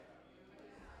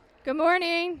Good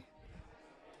morning.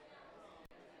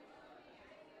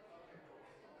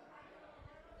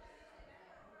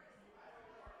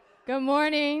 Good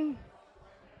morning.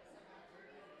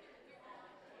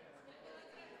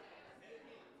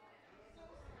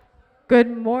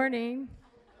 Good morning.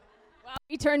 Wow,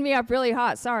 you turned me up really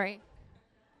hot. Sorry.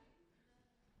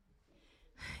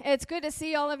 It's good to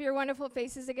see all of your wonderful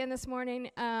faces again this morning.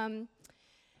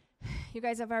 You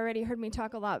guys have already heard me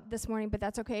talk a lot this morning, but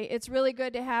that's okay. It's really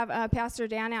good to have Pastor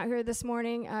Dan out here this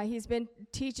morning. He's been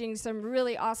teaching some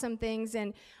really awesome things,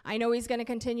 and I know he's going to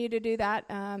continue to do that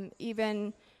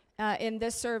even in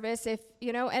this service.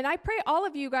 And I pray all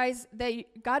of you guys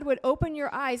that God would open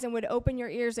your eyes and would open your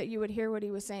ears, that you would hear what he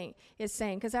is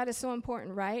saying, because that is so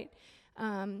important, right?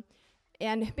 And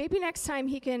maybe next time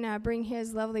he can bring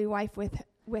his lovely wife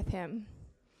with him.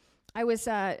 I was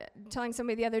telling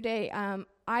somebody the other day,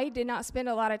 I did not spend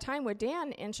a lot of time with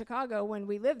Dan in Chicago when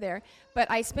we lived there, but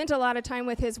I spent a lot of time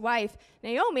with his wife,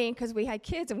 Naomi, because we had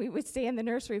kids and we would stay in the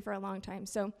nursery for a long time.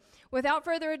 So without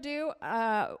further ado,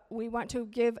 we want to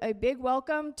give a big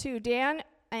welcome to Dan.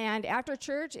 And after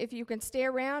church, if you can stay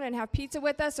around and have pizza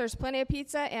with us, there's plenty of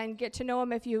pizza, and get to know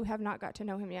him if you have not got to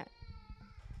know him yet.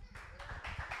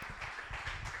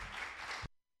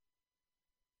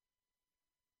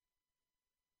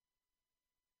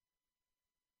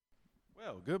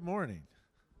 Well, good morning.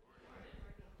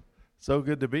 So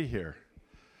good to be here.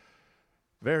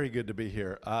 Very good to be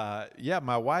here.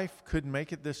 My wife couldn't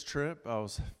make it this trip. I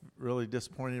was really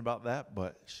disappointed about that,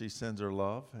 but she sends her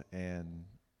love, and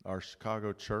our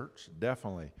Chicago church,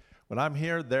 definitely. When I'm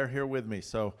here, they're here with me,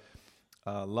 so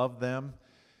love them.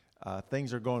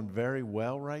 Things are going very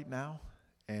well right now,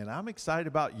 and I'm excited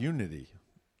about Unity.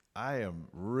 I am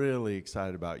really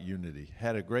excited about Unity.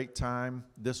 Had a great time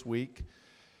this week.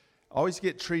 Always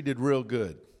get treated real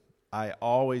good. I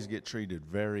always get treated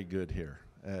very good here.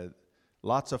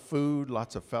 Lots of food,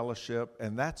 lots of fellowship,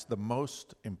 and that's the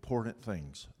most important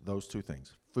things, those two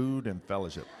things, food and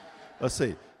fellowship. Let's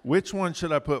see, which one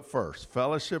should I put first,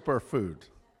 fellowship or food?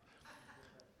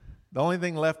 The only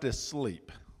thing left is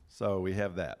sleep, so we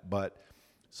have that. But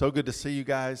so good to see you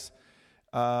guys.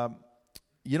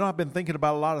 I've been thinking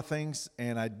about a lot of things,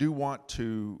 and I do want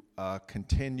to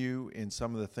continue in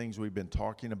some of the things we've been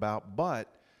talking about,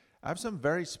 but I have some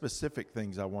very specific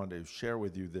things I wanted to share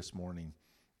with you this morning.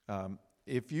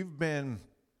 If you've been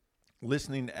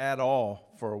listening at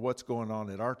all for what's going on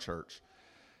at our church,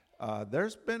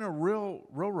 there's been a real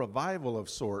revival of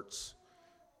sorts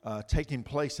taking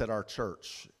place at our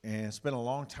church, and it's been a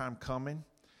long time coming.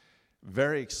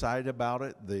 Very excited about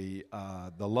it, the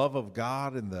love of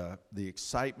God and the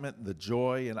excitement, the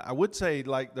joy, and I would say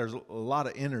there's a lot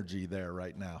of energy there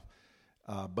right now,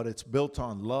 but it's built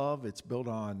on love, it's built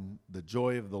on the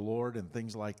joy of the Lord and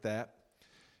things like that.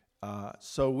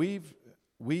 So we've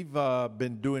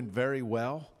been doing very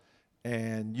well,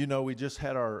 and we just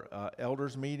had our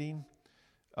elders meeting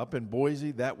up in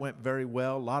Boise. That went very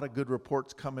well. A lot of good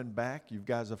reports coming back. You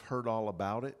guys have heard all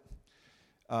about it.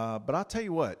 But I'll tell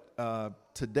you what,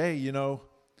 today,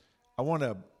 I want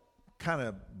to kind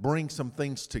of bring some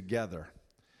things together.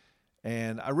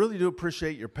 And I really do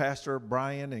appreciate your pastor,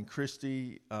 Brian and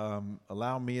Christy,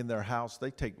 allowing me in their house.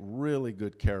 They take really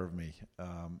good care of me.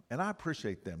 And I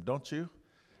appreciate them, don't you?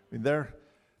 I mean,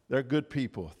 they're good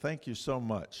people. Thank you so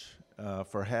much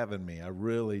for having me. I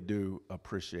really do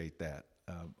appreciate that.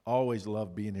 Always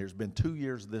love being here. It's been 2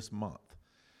 years this month,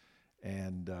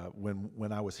 and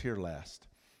when I was here last.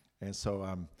 And so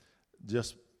I'm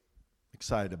just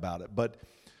excited about it. But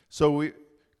so we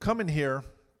coming here,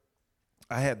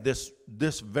 I had this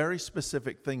very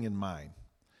specific thing in mind.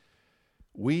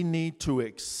 We need to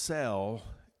excel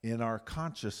in our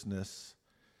consciousness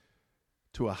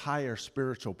to a higher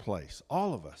spiritual place.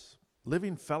 All of us.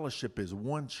 Living Fellowship is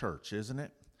one church, isn't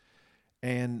it?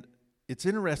 And it's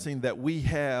interesting that we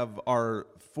have our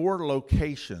 4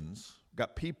 locations,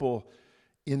 got people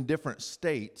in different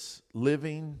states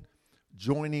living,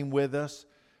 joining with us,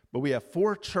 but we have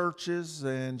 4 churches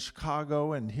in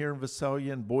Chicago and here in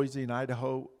Visalia and Boise and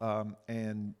Idaho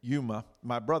and Yuma.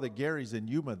 My brother Gary's in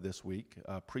Yuma this week,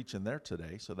 preaching there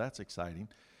today, so that's exciting.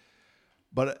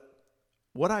 But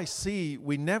what I see,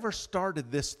 we never started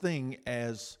this thing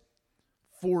as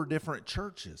 4 different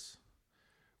churches.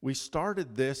 We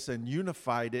started this and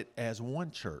unified it as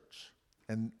one church.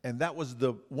 And that was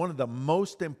one of the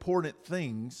most important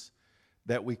things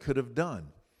that we could have done,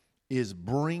 is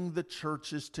bring the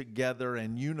churches together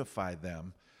and unify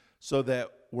them so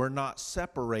that we're not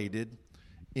separated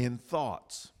in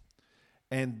thoughts.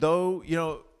 And though,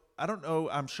 I don't know,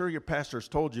 I'm sure your pastor's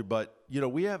told you, but,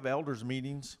 we have elders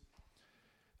meetings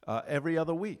every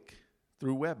other week,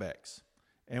 through WebEx.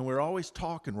 And we're always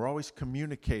talking, we're always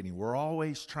communicating, we're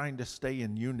always trying to stay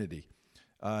in unity.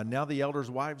 Now the elders'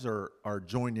 wives are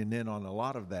joining in on a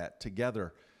lot of that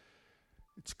together.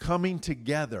 It's coming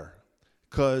together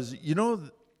because, you know,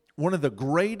 one of the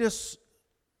greatest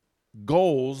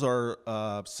goals or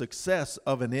success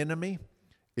of an enemy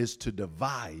is to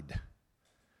divide.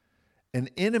 An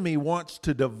enemy wants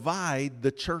to divide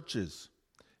the churches.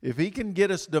 If he can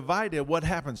get us divided, what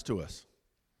happens to us?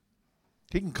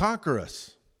 He can conquer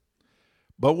us.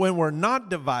 But when we're not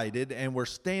divided and we're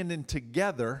standing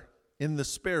together in the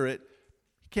Spirit,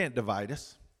 he can't divide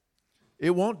us.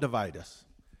 It won't divide us.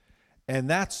 And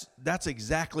that's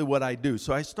exactly what I do.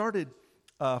 So I started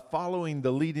following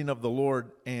the leading of the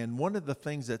Lord, and one of the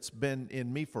things that's been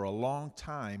in me for a long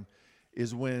time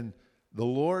is when the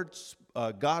Lord,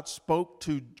 God spoke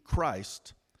to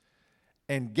Christ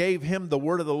and gave him the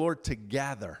word of the Lord to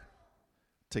gather,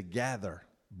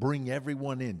 bring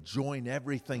everyone in, join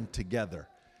everything together.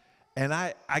 And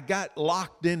I got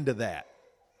locked into that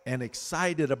and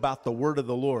excited about the word of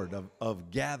the Lord,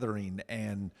 of gathering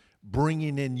and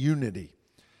bringing in unity.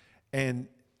 And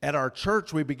at our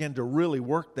church, we began to really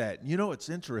work that. You know, it's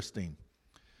interesting.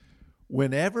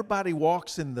 When everybody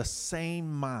walks in the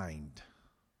same mind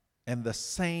and the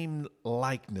same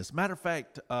likeness. Matter of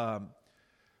fact,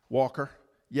 Walker,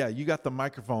 yeah, you got the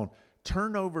microphone.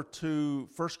 Turn over to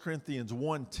 1 Corinthians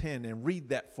 1:10 and read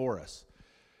that for us.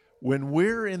 When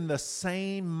we're in the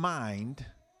same mind,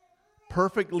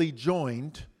 perfectly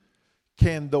joined,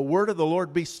 can the word of the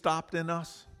Lord be stopped in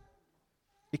us?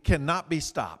 It cannot be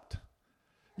stopped.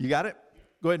 You got it?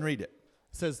 Go ahead and read it.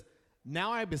 It says,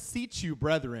 "Now I beseech you,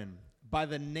 brethren, by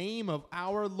the name of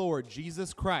our Lord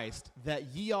Jesus Christ, that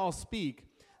ye all speak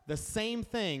the same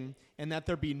thing, and that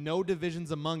there be no divisions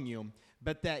among you,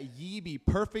 but that ye be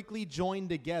perfectly joined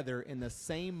together in the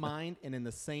same mind and in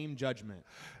the same judgment."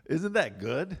 Isn't that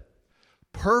good?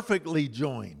 Perfectly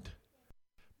joined.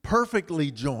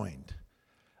 Perfectly joined.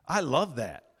 I love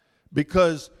that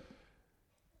because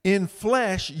in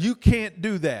flesh, you can't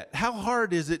do that. How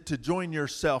hard is it to join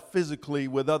yourself physically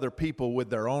with other people with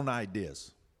their own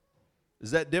ideas? Is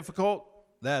that difficult?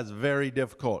 That's very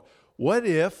difficult. What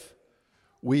if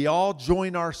we all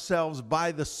join ourselves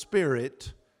by the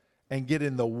Spirit and get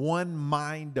in the one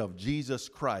mind of Jesus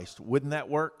Christ? Wouldn't that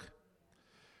work?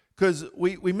 Because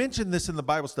we mentioned this in the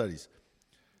Bible studies.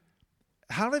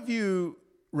 How many of you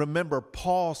remember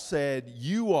Paul said,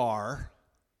 "You are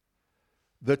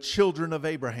the children of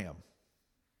Abraham"?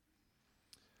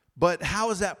 But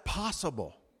how is that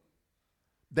possible?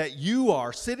 That you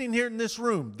are sitting here in this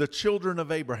room, the children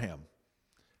of Abraham.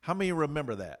 How many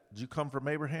remember that? Did you come from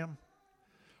Abraham?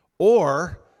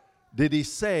 Or did he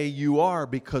say you are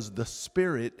because the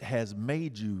Spirit has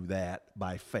made you that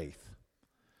by faith?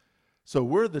 So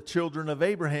we're the children of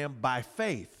Abraham by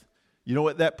faith. You know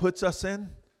what that puts us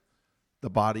in? The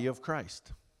body of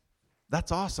Christ.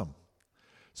 That's awesome.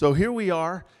 So here we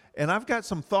are, and I've got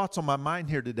some thoughts on my mind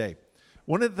here today.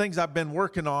 One of the things I've been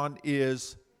working on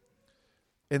is,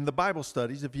 in the Bible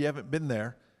studies, if you haven't been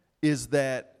there, is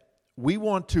that we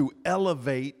want to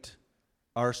elevate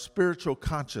our spiritual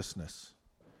consciousness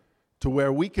to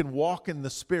where we can walk in the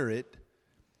Spirit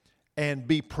and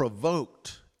be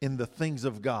provoked in the things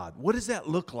of God. What does that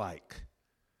look like?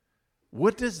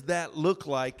 What does that look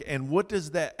like, and what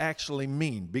does that actually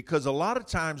mean? Because a lot of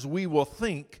times we will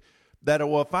think that,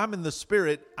 well, if I'm in the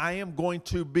Spirit, I am going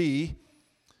to be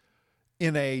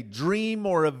in a dream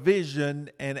or a vision,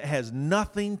 and it has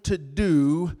nothing to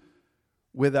do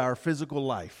with our physical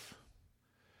life.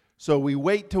 So we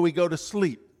wait till we go to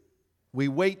sleep. We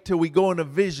wait till we go in a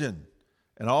vision.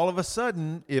 And all of a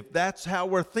sudden, if that's how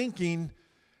we're thinking,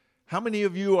 how many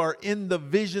of you are in the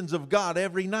visions of God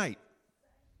every night?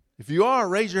 If you are,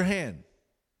 raise your hand.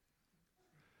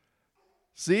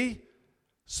 See?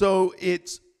 So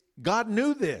God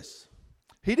knew this.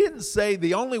 He didn't say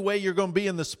the only way you're going to be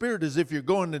in the Spirit is if you're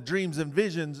going to dreams and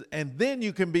visions, and then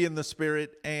you can be in the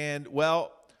Spirit, and,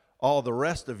 well, all the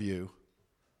rest of you,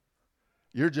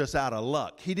 you're just out of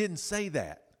luck. He didn't say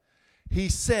that. He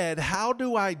said, how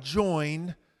do I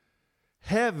join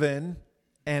heaven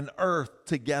and earth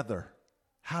together?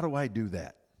 How do I do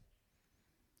that?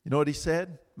 You know what he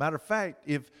said? Matter of fact,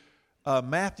 if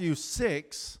Matthew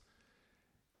 6,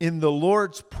 in the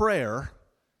Lord's Prayer,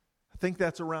 I think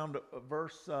that's around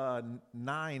verse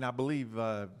 9, I believe,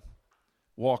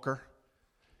 Walker.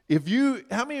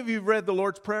 How many of you have read the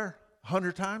Lord's Prayer?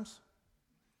 100 times?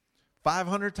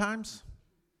 500 times?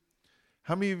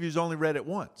 How many of you have only read it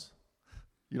once?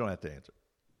 You don't have to answer.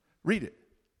 Read it.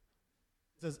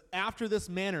 It says, "After this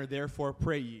manner, therefore,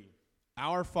 pray ye,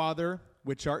 Our Father,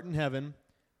 which art in heaven,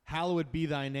 hallowed be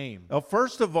thy name. Now,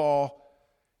 first of all,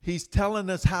 he's telling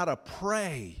us how to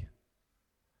pray.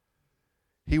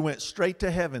 He went straight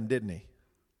to heaven, didn't he?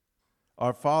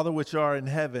 Our Father which art in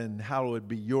heaven, hallowed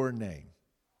be your name.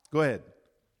 Go ahead.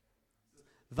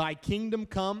 Thy kingdom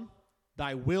come,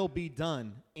 thy will be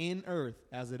done in earth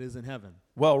as it is in heaven.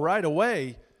 Well, right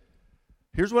away,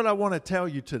 here's what I want to tell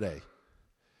you today.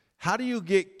 How do you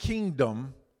get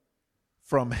kingdom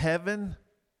from heaven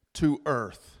to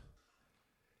earth?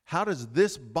 How does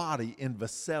this body in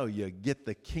Visalia get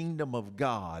the kingdom of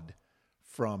God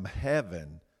from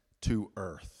heaven to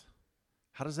earth?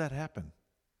 How does that happen?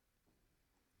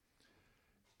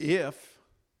 If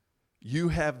you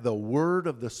have the word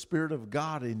of the Spirit of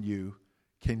God in you,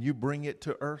 can you bring it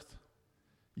to earth?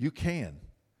 You can.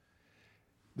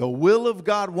 The will of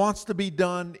God wants to be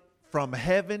done from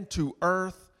heaven to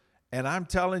earth. And I'm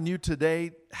telling you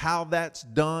today, how that's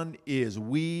done is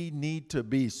we need to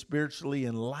be spiritually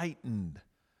enlightened.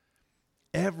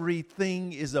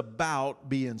 Everything is about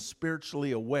being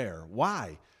spiritually aware.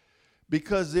 Why?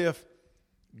 Because if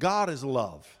God is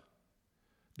love,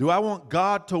 do I want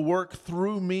God to work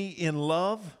through me in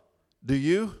love? Do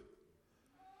you?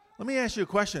 Let me ask you a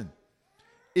question.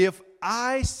 If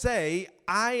I say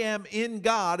I am in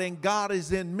God and God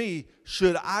is in me,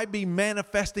 should I be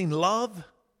manifesting love?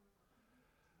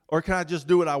 Or can I just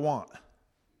do what I want?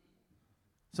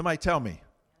 Somebody tell me.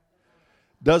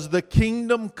 Does the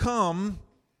kingdom come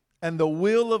and the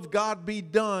will of God be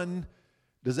done?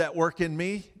 Does that work in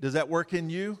me? Does that work in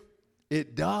you?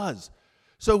 It does.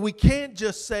 So we can't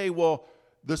just say, well,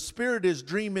 the Spirit is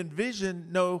dream and vision.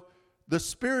 No, the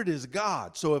Spirit is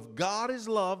God. So if God is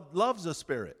love, love's the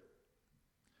Spirit.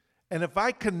 And if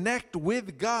I connect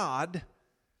with God,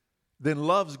 then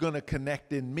love's going to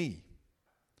connect in me.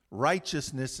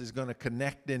 Righteousness is going to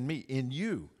connect in me, in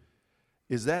you.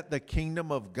 Is that the kingdom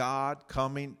of God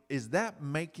coming? Is that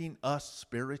making us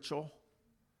spiritual?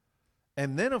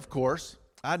 And then, of course,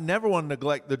 I never want to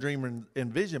neglect the dream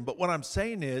and vision, but what I'm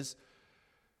saying is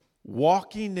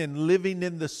walking and living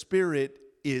in the Spirit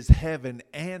is heaven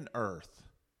and earth,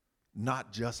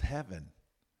 not just heaven.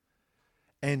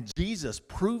 And Jesus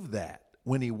proved that.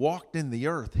 When he walked in the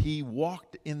earth, he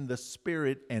walked in the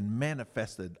Spirit and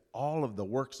manifested all of the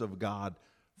works of God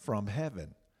from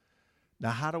heaven. Now,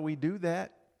 how do we do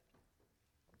that?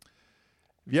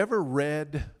 Have you ever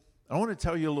read, I want to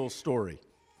tell you a little story.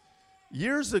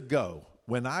 Years ago,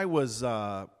 when I was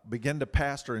began to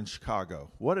pastor in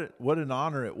Chicago, what an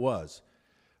honor it was.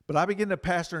 But I began to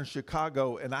pastor in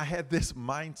Chicago, and I had this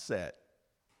mindset.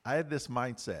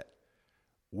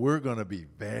 We're going to be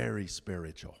very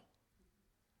spiritual.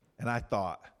 And I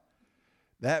thought,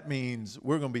 that means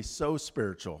we're going to be so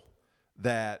spiritual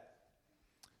that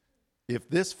if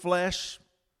this flesh,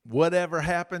 whatever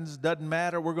happens, doesn't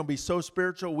matter, we're going to be so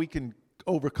spiritual we can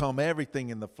overcome everything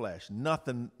in the flesh.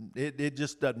 Nothing, it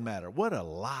just doesn't matter. What a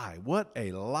lie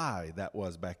that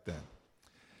was back then.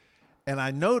 And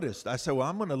I noticed, I said, well,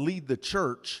 I'm going to lead the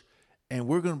church, and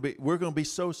we're going to be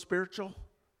so spiritual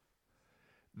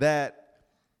that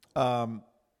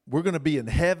we're going to be in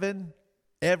heaven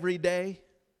every day.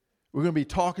 We're going to be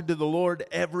talking to the Lord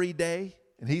every day,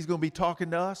 and he's going to be talking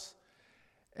to us.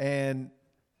 And,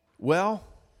 well,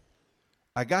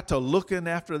 I got to looking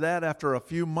after that after a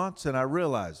few months, and I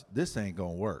realized this ain't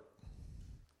going to work.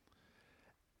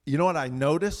 You know what I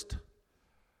noticed?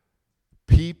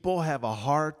 People have a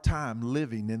hard time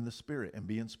living in the Spirit and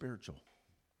being spiritual.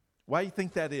 Why do you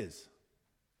think that is?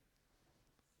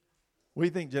 What do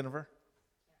you think, Jennifer?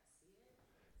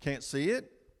 Can't see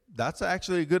it? That's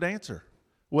actually a good answer.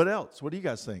 What else? What do you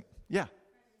guys think? Yeah.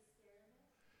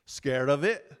 Scared of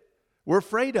it? We're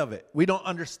afraid of it. We don't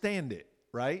understand it,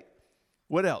 right?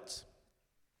 What else?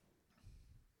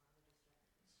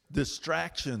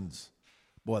 Distractions.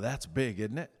 Boy, that's big,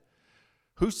 isn't it?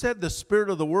 Who said the spirit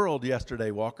of the world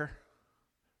yesterday, Walker?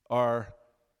 Or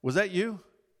was that you?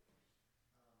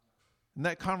 In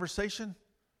that conversation?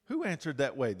 Who answered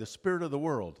that way? The spirit of the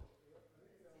world.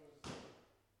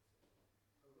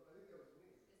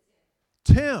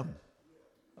 Tim.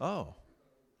 Oh.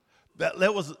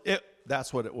 That was it.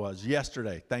 That's what it was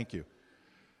yesterday. Thank you.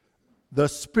 The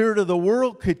spirit of the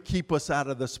world could keep us out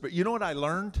of the spirit. You know what I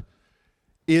learned?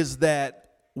 Is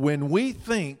that when we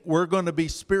think we're going to be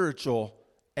spiritual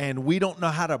and we don't know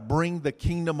how to bring the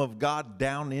kingdom of God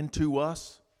down into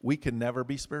us, we can never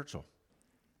be spiritual.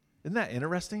 Isn't that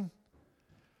interesting?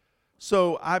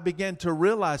 So I began to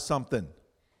realize something.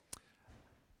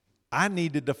 I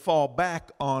needed to fall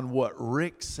back on what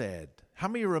Rick said. How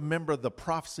many remember the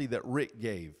prophecy that Rick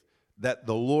gave? That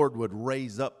the Lord would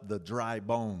raise up the dry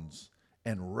bones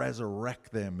and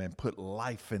resurrect them and put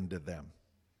life into them.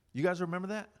 You guys remember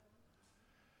that?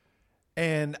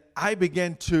 And I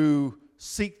began to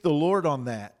seek the Lord on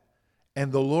that.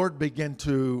 And the Lord began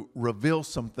to reveal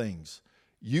some things.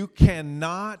 You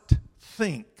cannot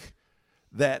think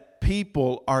that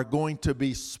people are going to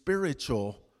be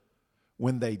spiritual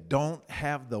when they don't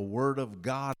have the Word of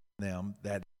God in them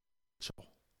that is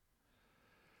spiritual.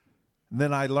 And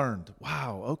then I learned,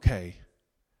 wow, okay,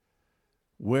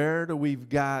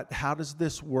 how does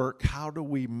this work? How do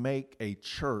we make a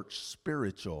church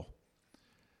spiritual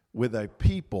with a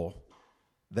people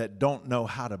that don't know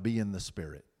how to be in the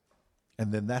Spirit?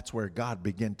 And then that's where God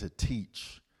began to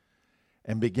teach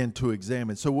and begin to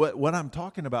examine. So what I'm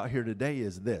talking about here today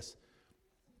is this.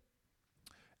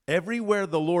 Everywhere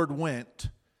the Lord went,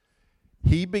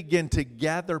 He began to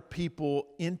gather people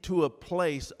into a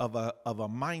place of a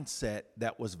mindset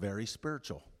that was very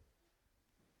spiritual.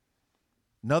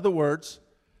 In other words,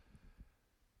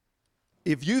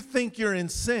 if you think you're in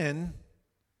sin,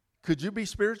 could you be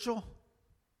spiritual?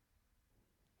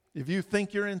 If you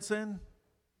think you're in sin?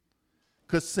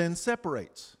 Because sin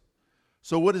separates.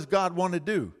 So what does God want to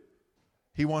do?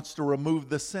 He wants to remove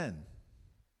the sin.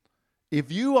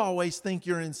 If you always think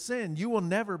you're in sin, you will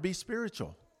never be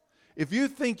spiritual. If you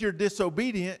think you're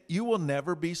disobedient, you will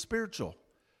never be spiritual.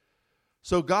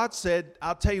 So God said,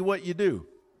 I'll tell you what you do.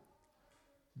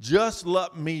 Just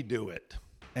let me do it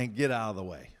and get out of the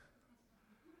way.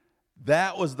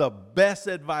 That was the best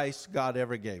advice God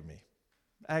ever gave me.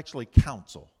 Actually,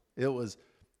 counsel. That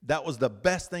was the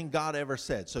best thing God ever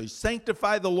said. So you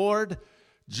sanctify the Lord,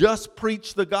 just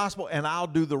preach the gospel, and I'll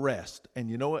do the rest. And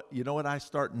you know what? You know what I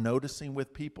start noticing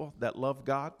with people that love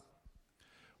God?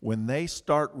 When they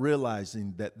start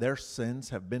realizing that their sins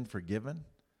have been forgiven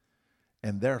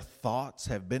and their thoughts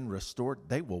have been restored,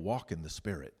 they will walk in the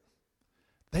Spirit.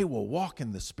 They will walk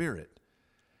in the Spirit.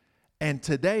 And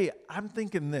today, I'm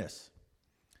thinking this.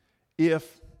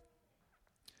 If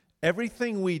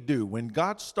everything we do, when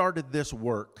God started this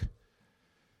work,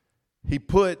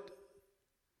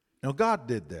 God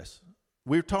did this.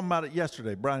 We were talking about it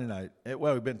yesterday, Brian and I.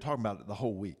 We've been talking about it the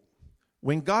whole week.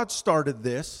 When God started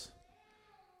this,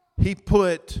 He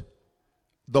put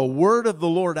the word of the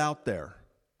Lord out there.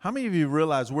 How many of you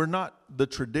realize we're not the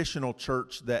traditional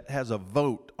church that has a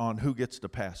vote on who gets to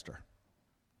pastor?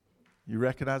 You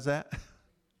recognize that?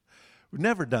 We've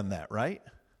never done that, right?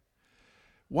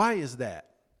 Why is that?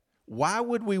 Why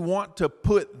would we want to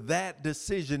put that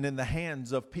decision in the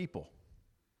hands of people?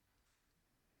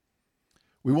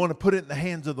 We want to put it in the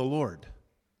hands of the Lord.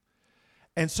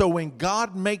 And so when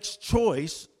God makes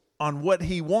choice on what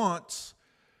He wants,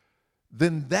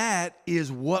 then that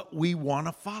is what we want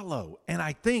to follow. And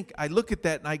I look at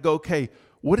that and I go, okay,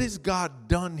 what has God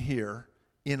done here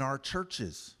in our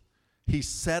churches? He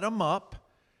set them up,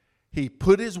 He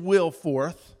put His will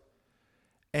forth,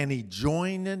 and He's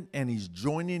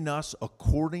joining us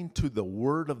according to the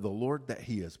word of the Lord that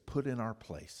He has put in our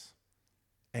place.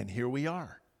 And here we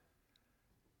are.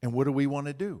 And what do we want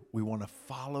to do? We want to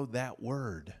follow that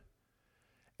word.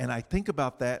 And I think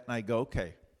about that and I go,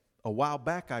 okay, a while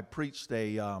back I preached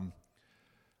a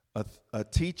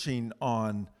teaching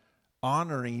on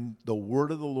honoring the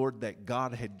word of the Lord that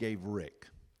God had gave Rick.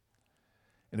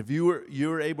 And if you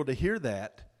were able to hear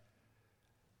that,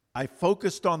 I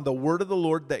focused on the word of the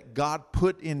Lord that God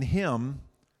put in him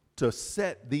to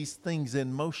set these things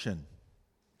in motion.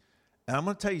 And I'm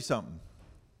going to tell you something.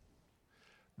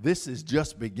 This is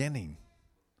just beginning.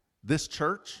 This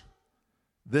church,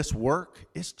 this work,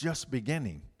 it's just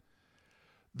beginning.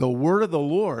 The word of the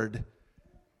Lord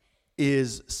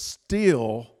is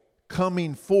still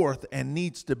coming forth and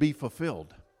needs to be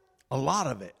fulfilled. A lot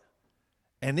of it.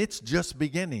 And it's just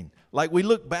beginning. Like we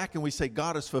look back and we say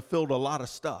God has fulfilled a lot of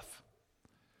stuff.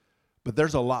 But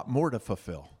there's a lot more to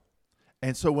fulfill.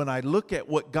 And so when I look at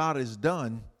what God has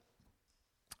done,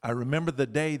 I remember the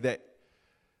day that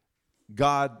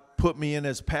God put me in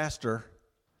as pastor.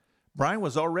 Brian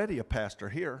was already a pastor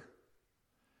here.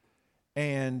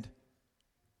 And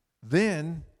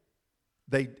then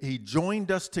he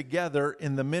joined us together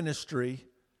in the ministry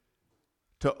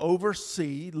to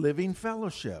oversee Living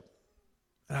Fellowship.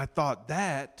 And I thought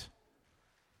that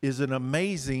is an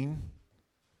amazing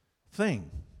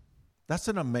thing. That's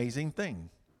an amazing thing.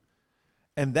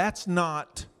 And that's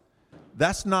not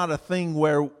a thing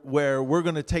where we're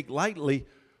going to take lightly.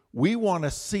 We want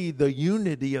to see the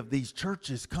unity of these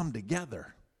churches come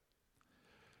together.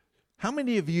 How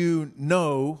many of you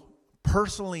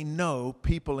personally know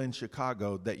people in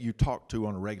Chicago that you talk to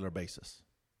on a regular basis?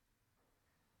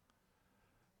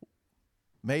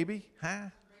 Maybe? Huh?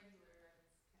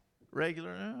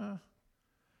 Regular?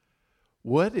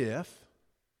 What if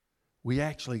we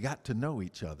actually got to know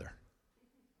each other?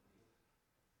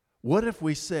 What if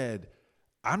we said,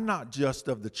 I'm not just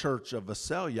of the church of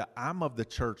Visalia, I'm of the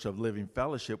church of Living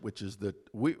Fellowship, which is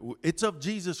it's of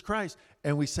Jesus Christ.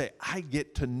 And we say, I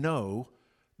get to know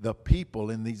the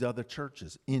people in these other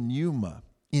churches, in Yuma,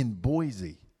 in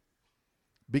Boise.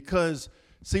 Because,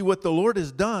 see, what the Lord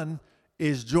has done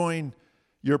is join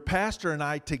your pastor and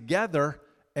I together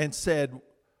and said,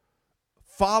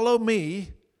 follow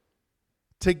me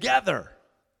together.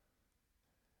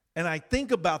 And I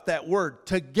think about that word,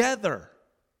 together.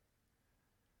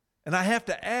 And I have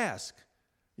to ask.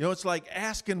 You know, it's like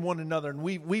asking one another. And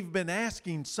we've been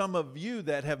asking some of you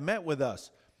that have met with us,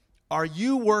 are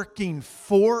you working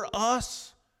for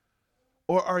us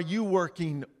or are you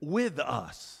working with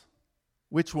us?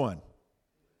 Which one?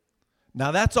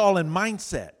 Now that's all in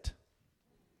mindset.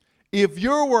 If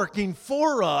you're working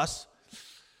for us,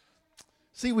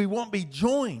 see, we won't be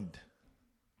joined.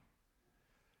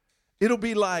 It'll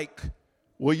be like,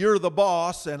 well, you're the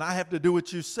boss and I have to do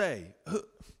what you say.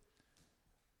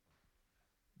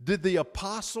 Did the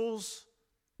apostles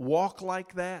walk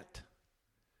like that?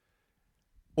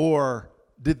 Or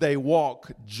did they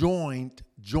walk joint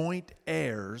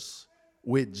heirs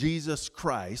with Jesus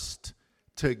Christ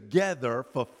together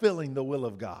fulfilling the will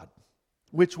of God?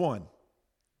 Which one?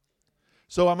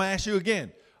 So I'm going to ask you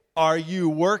again, are you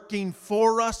working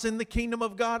for us in the kingdom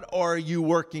of God or are you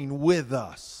working with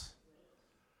us?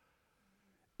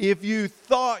 If you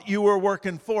thought you were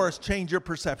working for us, change your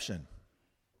perception.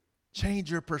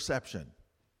 Change your perception.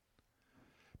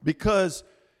 Because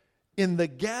in the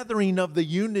gathering of the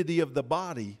unity of the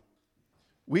body,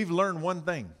 we've learned one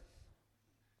thing.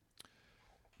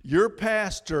 Your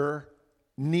pastor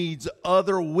needs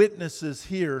other witnesses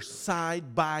here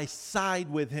side by side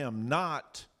with him,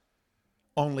 not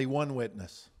only one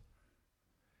witness.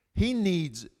 He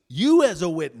needs you as a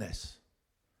witness.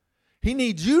 He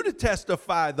needs you to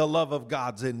testify the love of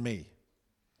God's in me.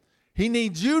 He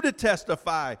needs you to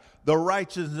testify the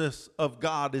righteousness of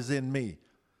God is in me.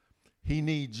 He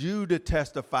needs you to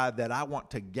testify that I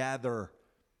want to gather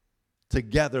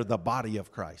together the body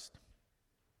of Christ.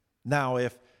 Now,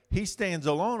 if he stands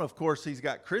alone, of course, he's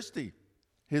got Christy,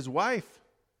 his wife,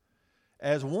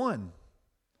 as one.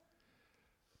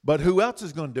 But who else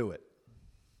is going to do it?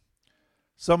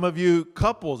 Some of you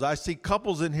couples, I see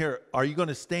couples in here. Are you going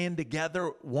to stand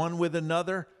together, one with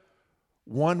another,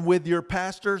 one with your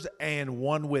pastors, and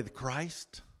one with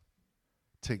Christ?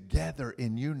 Together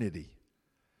in unity.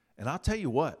 And I'll tell you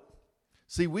what.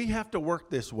 See, we have to work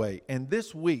this way. And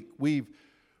this week,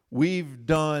 we've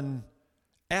done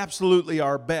absolutely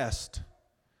our best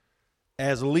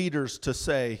as leaders to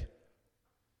say,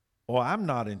 well, I'm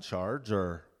not in charge,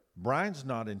 or Brian's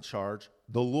not in charge.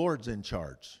 The Lord's in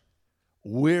charge.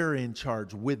 We're in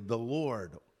charge with the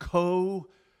Lord.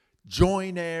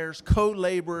 Co-joint heirs,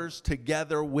 co-laborers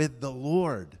together with the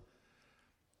Lord.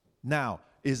 Now,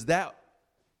 is that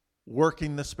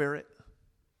working the Spirit?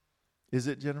 Is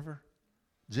it, Jennifer?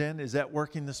 Jen, is that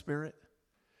working the Spirit?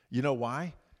 You know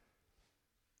why?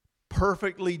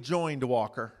 Perfectly joined,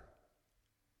 Walker,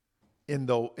 in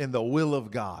the will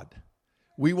of God.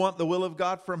 We want the will of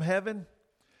God from heaven.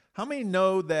 How many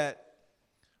know that,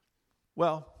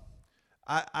 well,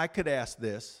 I could ask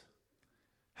this.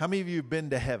 How many of you have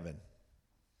been to heaven?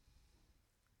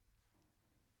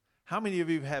 How many of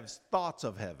you have thoughts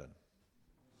of heaven?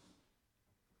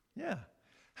 Yeah.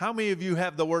 How many of you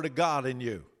have the Word of God in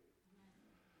you?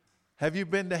 Have you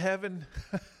been to heaven?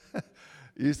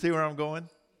 You see where I'm going?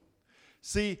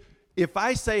 See, if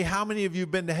I say how many of you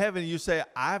have been to heaven, you say,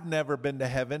 I've never been to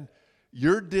heaven,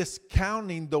 you're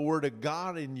discounting the Word of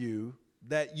God in you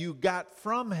that you got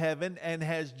from heaven and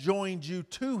has joined you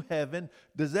to heaven.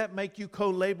 Does that make you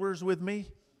co-laborers with me?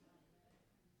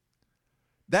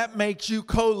 That makes you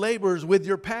co-laborers with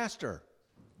your pastor.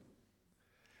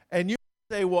 And you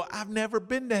say, well, I've never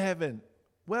been to heaven.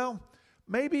 Well,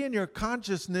 maybe in your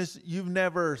consciousness, you've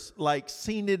never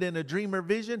seen it in a dream or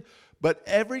vision, but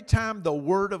every time the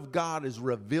Word of God is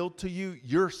revealed to you,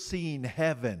 you're seeing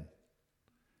heaven.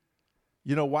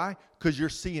 You know why? Because you're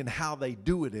seeing how they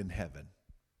do it in heaven.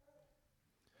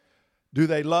 Do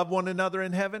they love one another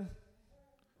in heaven?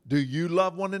 Do you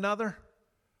love one another?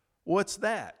 What's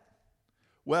that?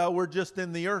 Well, we're just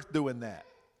in the earth doing that.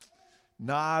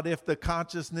 Not if the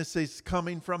consciousness is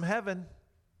coming from heaven.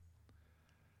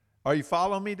 Are you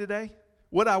following me today?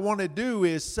 What I want to do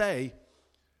is say,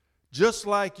 just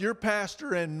like your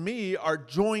pastor and me are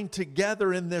joined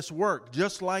together in this work,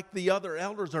 just like the other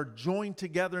elders are joined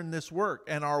together in this work,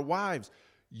 and our wives,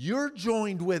 you're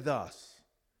joined with us.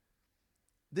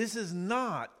 This is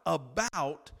not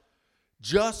about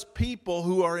just people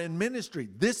who are in ministry.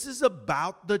 This is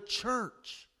about the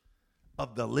church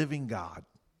of the living God.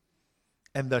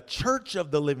 And the church of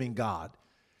the living God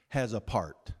has a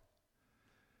part.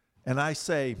 And I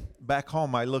say, back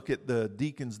home, I look at the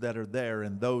deacons that are there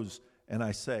and those, and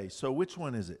I say, so which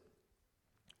one is it?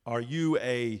 Are you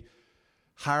a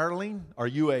hireling? Are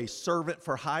you a servant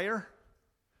for hire?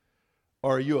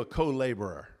 Or are you a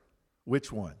co-laborer?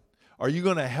 Which one? Are you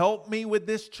going to help me with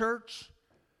this church?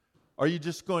 Or are you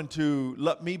just going to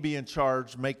let me be in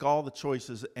charge, make all the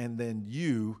choices, and then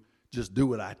you just do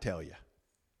what I tell you?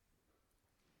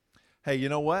 Hey, you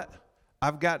know what?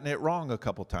 I've gotten it wrong a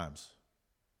couple times.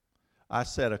 I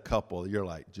said a couple. You're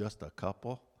like, just a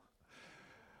couple?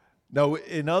 No,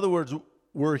 in other words,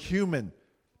 we're human.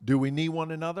 Do we need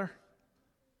one another?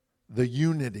 The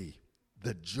unity,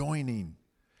 the joining.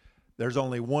 There's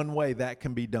only one way that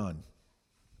can be done.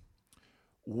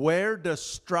 Where does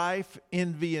strife,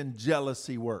 envy, and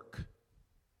jealousy work?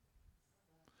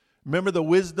 Remember the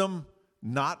wisdom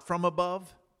not from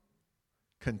above?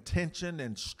 Contention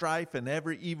and strife and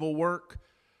every evil work,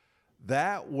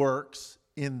 that works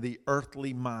in the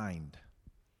earthly mind.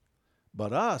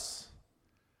 But us,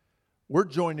 we're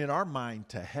joining our mind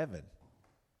to heaven,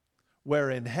 where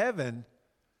in heaven,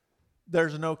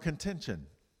 there's no contention,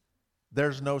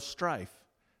 there's no strife,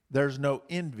 there's no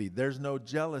envy, there's no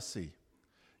jealousy.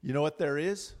 You know what there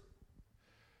is?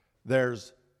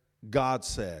 There's God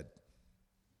said.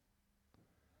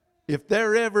 If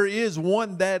there ever is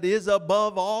one that is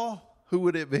above all, who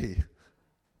would it be?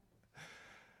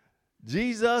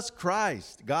 Jesus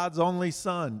Christ, God's only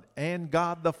Son, and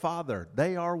God the Father.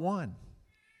 They are one.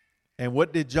 And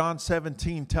what did John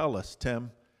 17 tell us,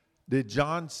 Tim? Did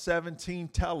John 17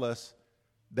 tell us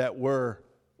that we're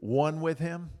one with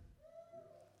Him?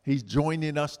 He's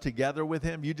joining us together with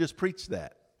Him. You just preached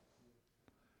that.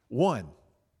 One.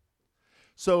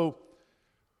 So,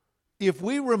 if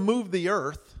we remove the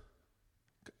earth,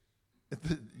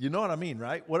 you know what I mean,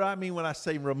 right? What do I mean when I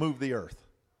say remove the earth?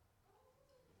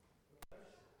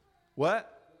 What?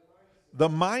 The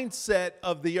mindset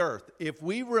of the earth. If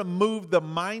we remove the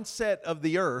mindset of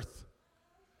the earth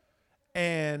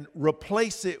and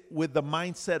replace it with the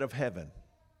mindset of heaven.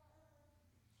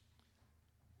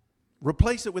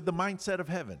 Replace it with the mindset of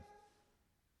heaven.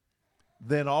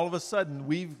 Then all of a sudden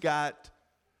we've got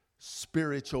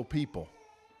spiritual people.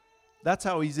 That's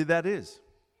how easy that is.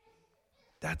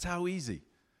 That's how easy.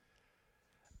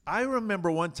 I remember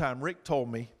one time Rick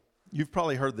told me, you've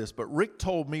probably heard this, but Rick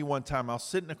told me one time, I was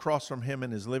sitting across from him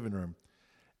in his living room,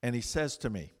 and he says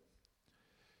to me,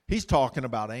 he's talking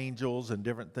about angels and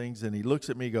different things, and he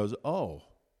looks at me and goes, oh,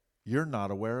 you're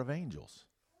not aware of angels.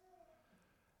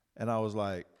 And I was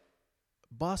like,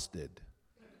 busted.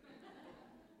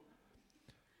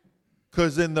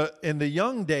 Because in the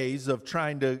young days of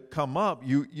trying to come up,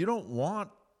 you want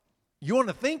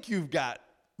to think you've got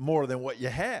more than what you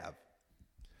have.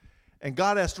 And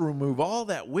God has to remove all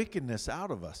that wickedness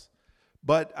out of us.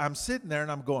 But I'm sitting there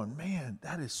and I'm going, man,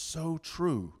 that is so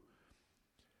true.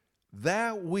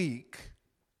 That week,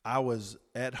 I was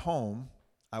at home,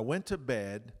 I went to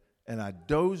bed, and I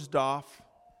dozed off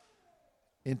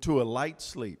into a light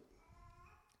sleep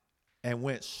and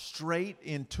went straight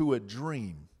into a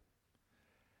dream.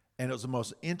 And it was the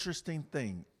most interesting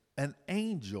thing. An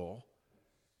angel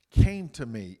came to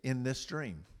me in this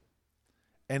dream.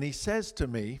 And he says to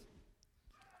me,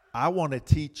 I want to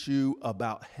teach you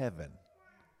about heaven.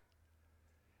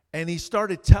 And he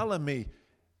started telling me,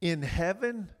 in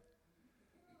heaven,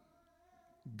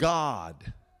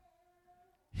 God,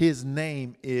 His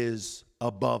name is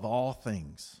above all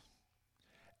things.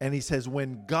 And he says,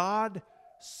 when God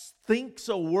thinks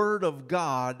a word of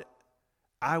God,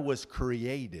 I was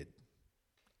created.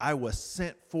 I was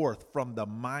sent forth from the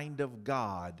mind of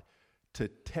God to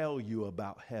tell you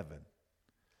about heaven.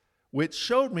 Which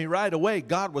showed me right away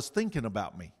God was thinking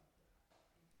about me.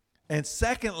 And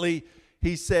secondly,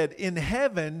 he said, in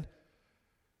heaven,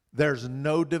 there's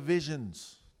no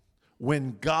divisions.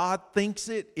 When God thinks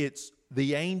it, it's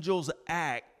the angels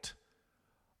act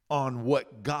on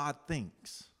what God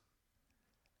thinks.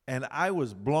 And I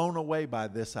was blown away by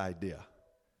this idea.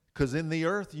 Because in the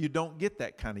earth, you don't get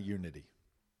that kind of unity.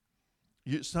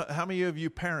 How many of you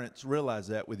parents realize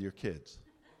that with your kids?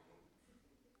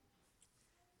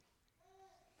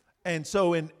 And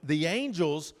so in the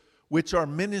angels, which are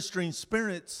ministering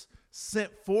spirits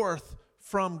sent forth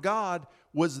from God,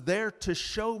 was there to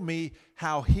show me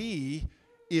how He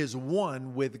is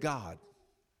one with God.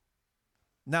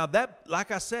 Now that,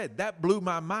 like I said, that blew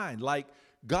my mind. Like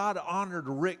God honored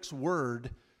Rick's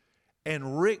word,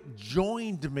 and Rick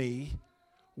joined me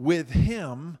with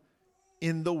him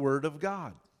in the Word of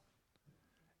God.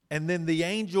 And then the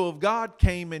angel of God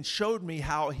came and showed me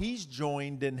how he's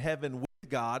joined in heaven with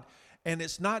God. And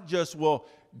it's not just, well,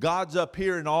 God's up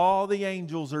here and all the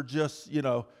angels are just, you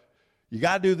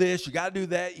got to do this, you got to do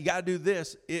that, you got to do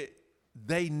this.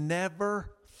 They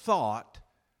never thought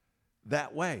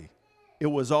that way. It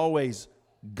was always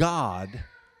God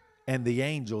and the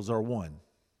angels are one.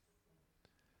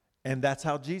 And that's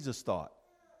how Jesus thought.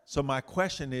 So my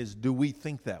question is, do we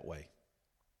think that way?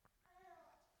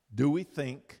 Do we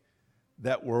think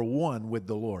that we're one with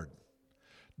the Lord?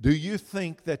 Do you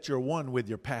think that you're one with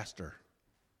your pastor?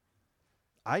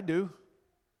 I do.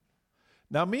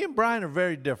 Now, me and Brian are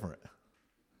very different.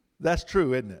 That's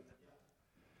true, isn't it?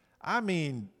 I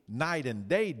mean, night and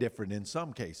day different in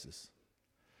some cases.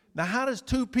 Now, how does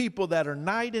two people that are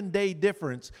night and day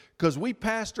difference, because we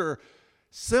pastor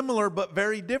similar but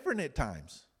very different at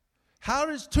times, how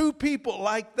does two people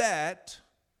like that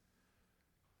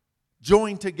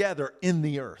join together in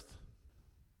the earth?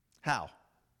 How?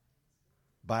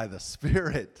 By the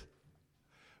Spirit.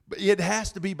 But it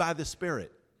has to be by the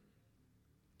Spirit.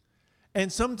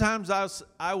 And sometimes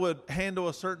I would handle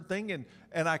a certain thing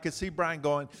and I could see Brian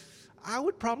going, I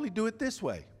would probably do it this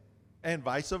way, and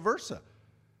vice versa.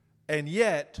 And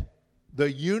yet, the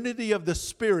unity of the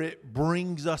Spirit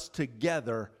brings us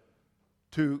together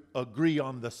to agree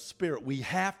on the Spirit. We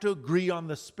have to agree on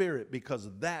the Spirit because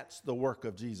that's the work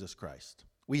of Jesus Christ.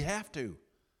 We have to.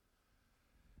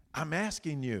 I'm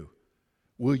asking you,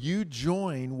 will you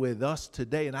join with us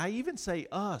today? And I even say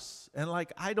us, and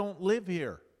like I don't live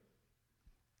here.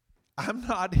 I'm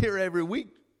not here every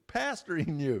week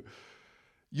pastoring you.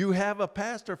 You have a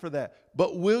pastor for that.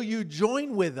 But will you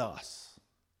join with us?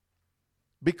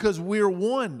 Because we're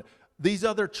one. These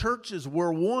other churches,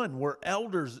 we're one. We're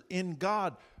elders in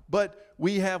God. But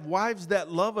we have wives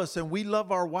that love us, and we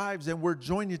love our wives, and we're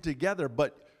joining together.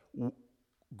 But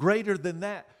greater than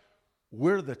that,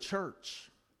 we're the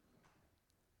church.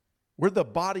 We're the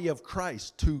body of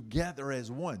Christ together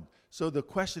as one. So the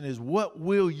question is, what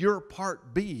will your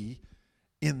part be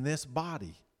in this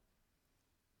body?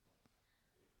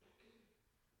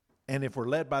 And if we're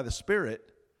led by the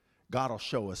Spirit, God will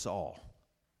show us all,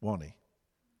 won't He?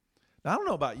 Now, I don't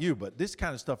know about you, but this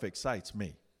kind of stuff excites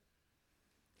me.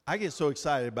 I get so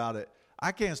excited about it,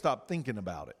 I can't stop thinking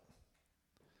about it.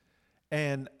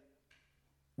 And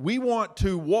we want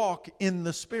to walk in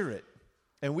the Spirit.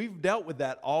 And we've dealt with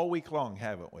that all week long,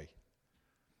 haven't we?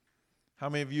 How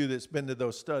many of you that's been to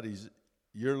those studies,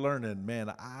 you're learning,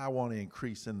 man, I want to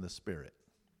increase in the Spirit?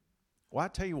 Well, I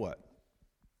tell you what.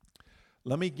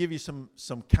 Let me give you some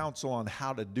counsel on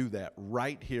how to do that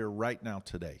right here, right now,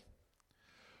 today.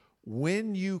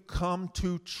 When you come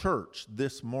to church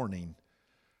this morning,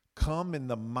 come in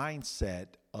the mindset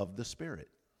of the Spirit.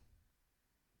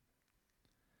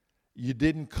 You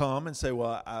didn't come and say,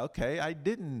 well, okay, I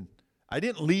didn't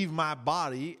leave my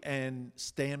body and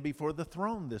stand before the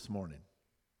throne this morning.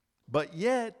 But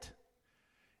yet,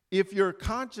 if your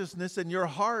consciousness and your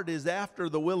heart is after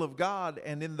the will of God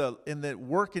and in the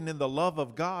working in the love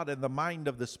of God and the mind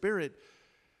of the Spirit,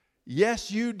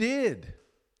 yes, you did.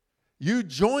 You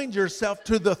joined yourself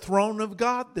to the throne of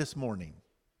God this morning.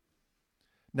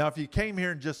 Now, if you came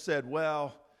here and just said,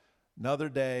 well, another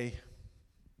day,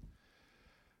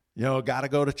 got to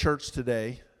go to church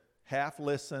today, half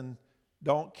listen,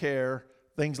 don't care,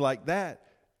 things like that,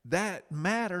 that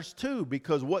matters too,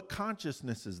 because what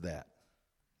consciousness is that?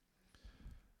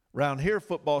 Around here,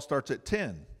 football starts at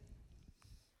 10.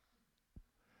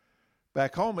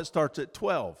 Back home, it starts at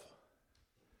 12.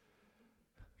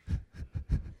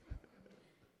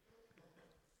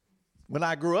 When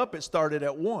I grew up, it started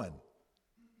at 1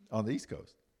 on the East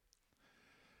Coast.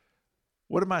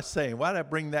 What am I saying? Why did I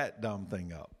bring that dumb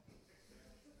thing up?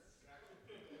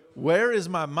 Where is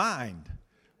my mind?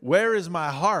 Where is my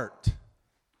heart?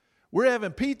 We're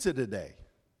having pizza today.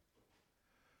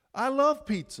 I love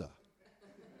pizza.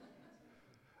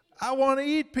 I want to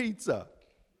eat pizza.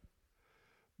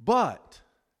 But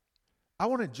I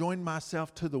want to join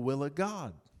myself to the will of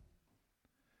God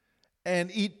and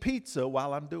eat pizza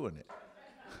while I'm doing it.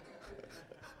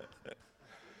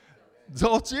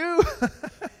 Don't you?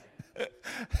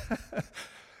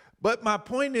 But my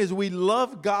point is, we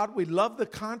love God, we love the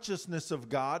consciousness of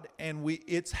God, and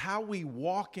it's how we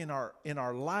walk in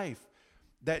our life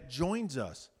that joins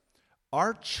us.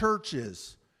 Our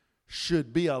churches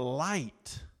should be a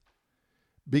light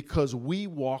because we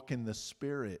walk in the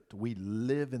Spirit. We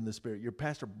live in the Spirit. Your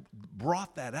pastor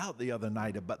brought that out the other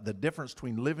night about the difference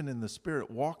between living in the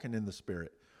Spirit, walking in the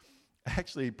Spirit.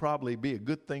 Actually, it'd probably be a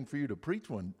good thing for you to preach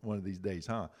one of these days,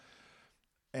 huh?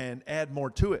 And add more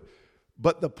to it.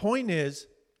 But the point is,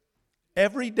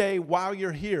 every day while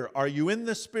you're here, are you in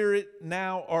the Spirit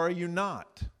now or are you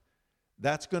not?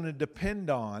 That's going to depend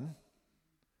on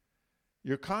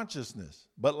your consciousness.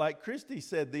 But like Christy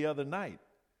said the other night,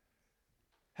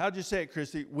 how'd you say it,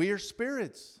 Christy? We are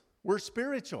spirits. We're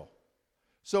spiritual.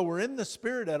 So we're in the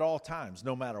Spirit at all times,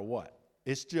 no matter what.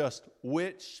 It's just,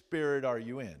 which spirit are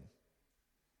you in?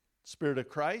 Spirit of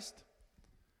Christ?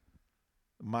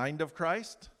 Mind of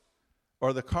Christ?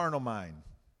 Or the carnal mind?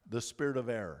 The spirit of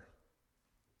error?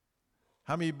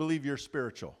 How many believe you're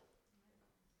spiritual?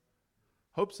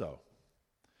 Hope so.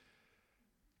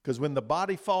 Because when the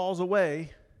body falls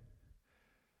away,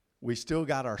 we still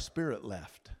got our spirit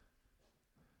left.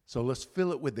 So let's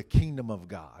fill it with the kingdom of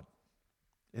God.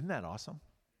 Isn't that awesome?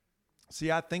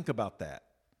 See, I think about that.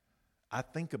 I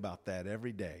think about that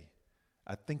every day.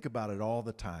 I think about it all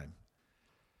the time.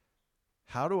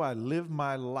 How do I live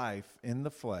my life in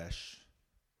the flesh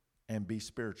and be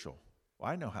spiritual? Well,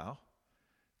 I know how.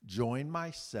 Join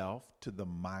myself to the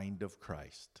mind of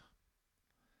Christ.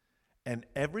 And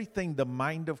everything the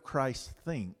mind of Christ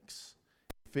thinks,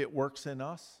 if it works in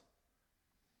us,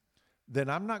 then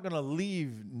I'm not going to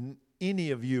leave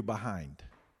any of you behind.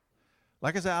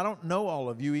 Like I said, I don't know all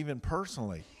of you even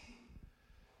personally.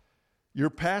 Your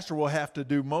pastor will have to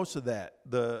do most of that.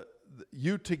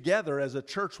 You together as a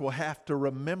church will have to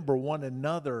remember one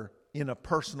another in a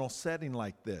personal setting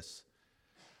like this.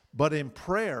 But in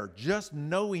prayer, just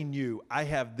knowing you, I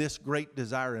have this great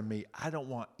desire in me. I don't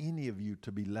want any of you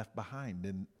to be left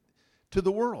behind to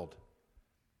the world,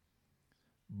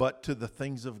 but to the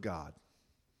things of God.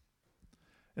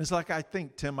 And it's like I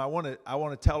think, Tim, I want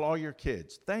to tell all your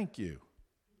kids, thank you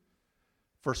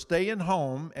for staying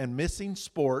home and missing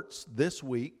sports this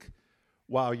week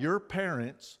while your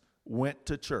parents went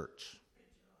to church.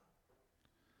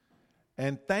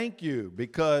 And thank you,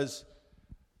 because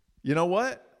you know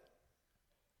what?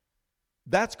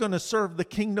 That's going to serve the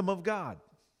kingdom of God.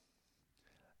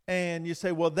 And you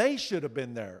say, well, they should have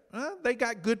been there. They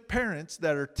got good parents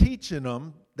that are teaching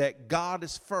them that God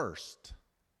is first.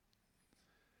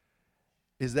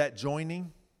 Is that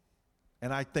joining?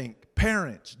 And I think,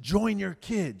 parents, join your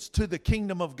kids to the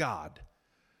kingdom of God.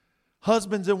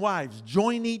 Husbands and wives,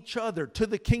 join each other to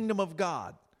the kingdom of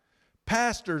God.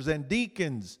 Pastors and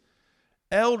deacons,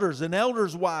 elders and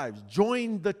elders' wives,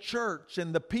 join the church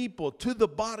and the people to the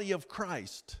body of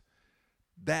Christ.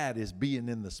 That is being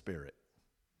in the Spirit.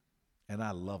 And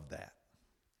I love that.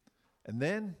 And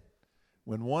then,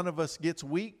 when one of us gets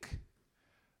weak,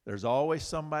 there's always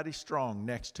somebody strong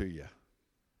next to you.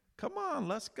 Come on,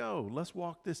 let's go. Let's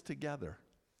walk this together.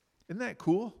 Isn't that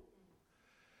cool?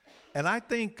 And I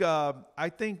think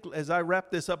as I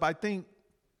wrap this up, I think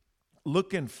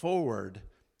looking forward,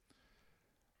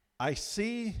 of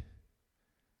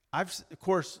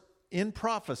course, in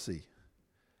prophecy,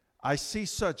 I see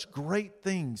such great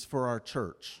things for our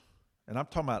church. And I'm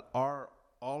talking about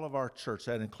all of our church.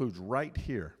 That includes right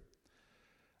here.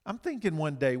 I'm thinking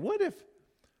one day, what if,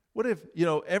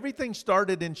 everything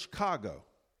started in Chicago,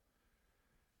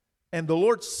 and the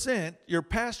Lord sent your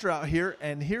pastor out here,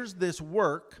 and here's this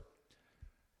work.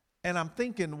 And I'm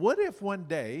thinking, what if one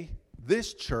day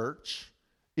this church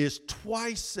is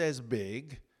twice as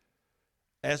big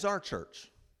as our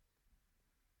church?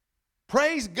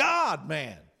 Praise God,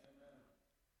 man.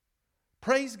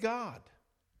 Praise God.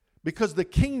 Because the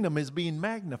kingdom is being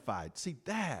magnified. See,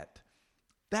 that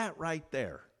right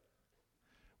there.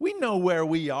 We know where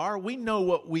we are. We know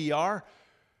what we are.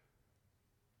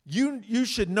 You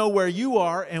should know where you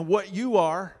are and what you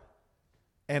are.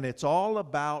 And it's all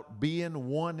about being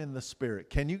one in the Spirit.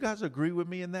 Can you guys agree with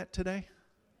me in that today?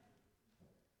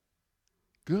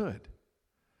 Good.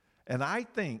 And I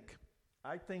think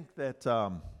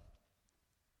that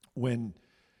when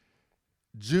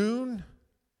June,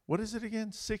 what is it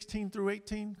again? 16 through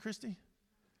 18, Christy?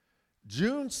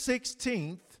 June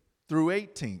 16th through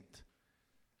 18th,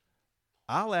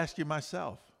 I'll ask you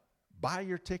myself, buy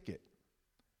your ticket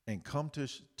and come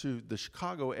to the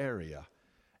Chicago area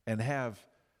and have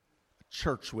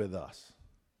church with us.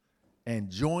 And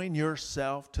join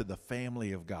yourself to the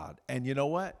family of God. And you know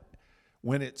what?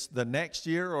 When it's the next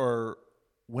year or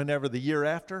whenever the year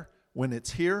after, when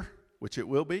it's here, which it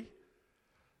will be,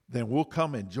 then we'll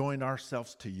come and join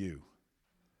ourselves to you.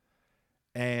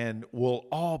 And we'll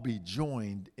all be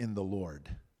joined in the Lord.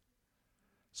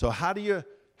 So how do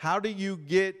you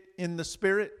get in the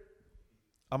Spirit?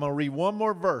 I'm going to read one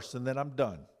more verse and then I'm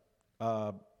done.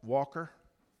 Walker,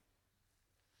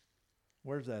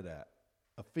 where's that at?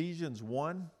 Ephesians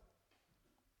 1.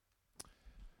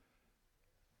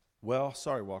 Well,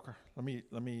 sorry, Walker. Let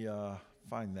me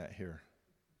find that here.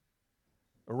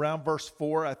 around verse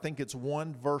 4. I think it's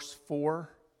 1 verse 4.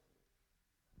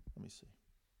 Let me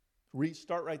see.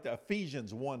 Start right there.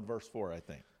 Ephesians 1 verse 4, I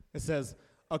think. It says,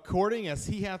 according as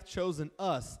he hath chosen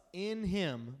us in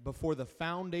him before the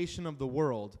foundation of the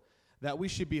world, that we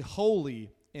should be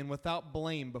holy and without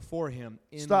blame before him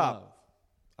in love.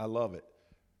 I love it.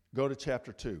 Go to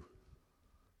chapter 2,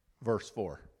 verse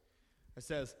 4. It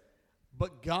says,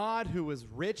 but God, who is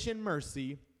rich in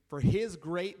mercy, for his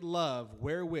great love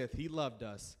wherewith he loved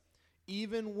us,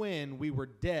 even when we were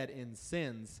dead in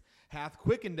sins, hath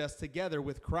quickened us together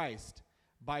with Christ.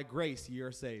 By grace ye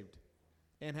are saved.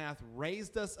 And hath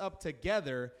raised us up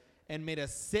together and made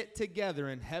us sit together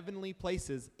in heavenly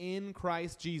places in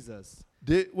Christ Jesus.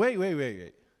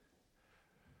 Wait.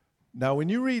 Now, when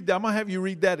you read, I'm going to have you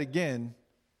read that again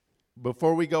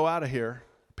before we go out of here.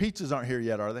 Pizzas aren't here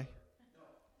yet, are they? No.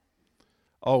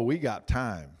 Oh, we got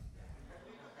time.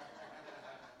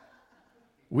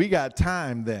 We got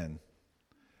time then.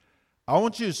 I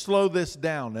want you to slow this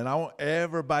down, and I want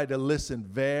everybody to listen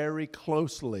very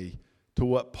closely to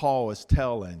what Paul is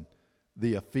telling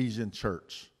the Ephesian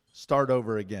church. Start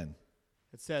over again.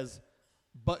 It says,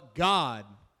 but God,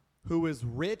 who is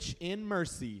rich in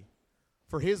mercy,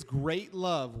 for his great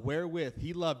love wherewith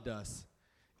he loved us,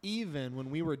 even when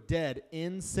we were dead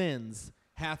in sins,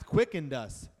 hath quickened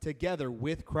us together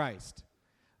with Christ.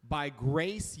 By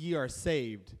grace ye are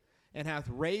saved, and hath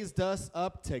raised us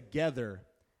up together,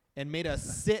 and made us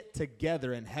sit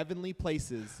together in heavenly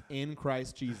places in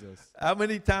Christ Jesus. How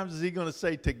many times is he going to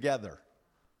say together?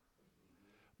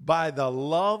 By the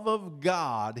love of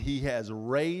God, he has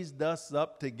raised us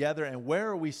up together. And where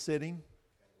are we sitting?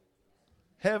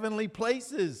 Heavenly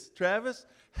places, Travis.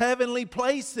 Heavenly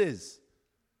places.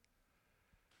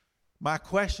 My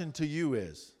question to you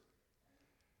is,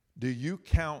 do you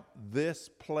count this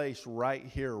place right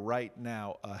here, right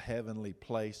now, a heavenly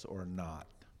place or not?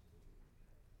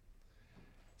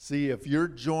 See, if you're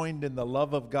joined in the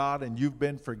love of God and you've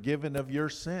been forgiven of your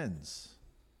sins,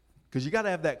 because you got to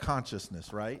have that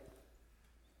consciousness, right?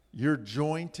 You're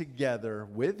joined together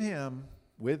with him,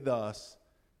 with us,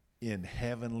 in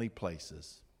heavenly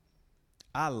places.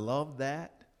 I love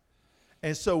that.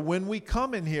 And so when we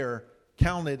come in here,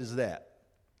 count it as that.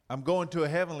 I'm going to a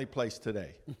heavenly place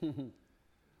today. You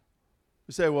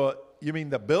say, well, you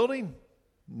mean the building?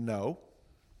 No.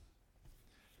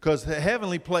 Because the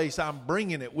heavenly place, I'm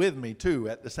bringing it with me, too,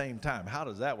 at the same time. How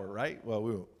does that work, right?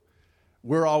 Well,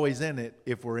 we're always in it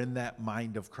if we're in that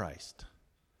mind of Christ.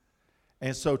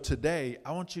 And so today,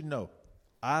 I want you to know,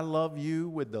 I love you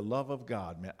with the love of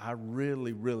God, man. I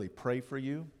really, really pray for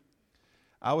you.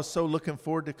 I was so looking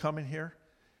forward to coming here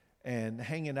and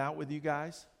hanging out with you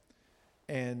guys.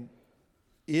 And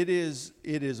it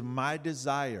is my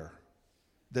desire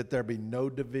that there be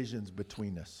no divisions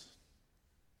between us.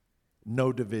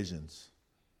 No divisions.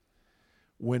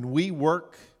 When we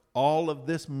work all of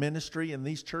this ministry in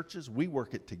these churches, we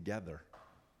work it together.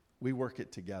 We work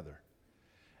it together.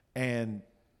 And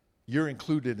you're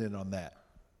included in on that.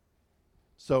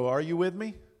 So are you with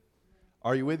me?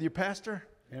 Are you with your pastor?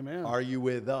 Amen. Are you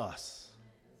with us?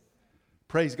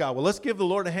 Praise God. Well, let's give the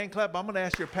Lord a hand clap. I'm going to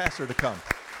ask your pastor to come.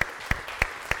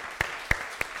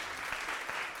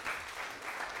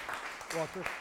 Walker.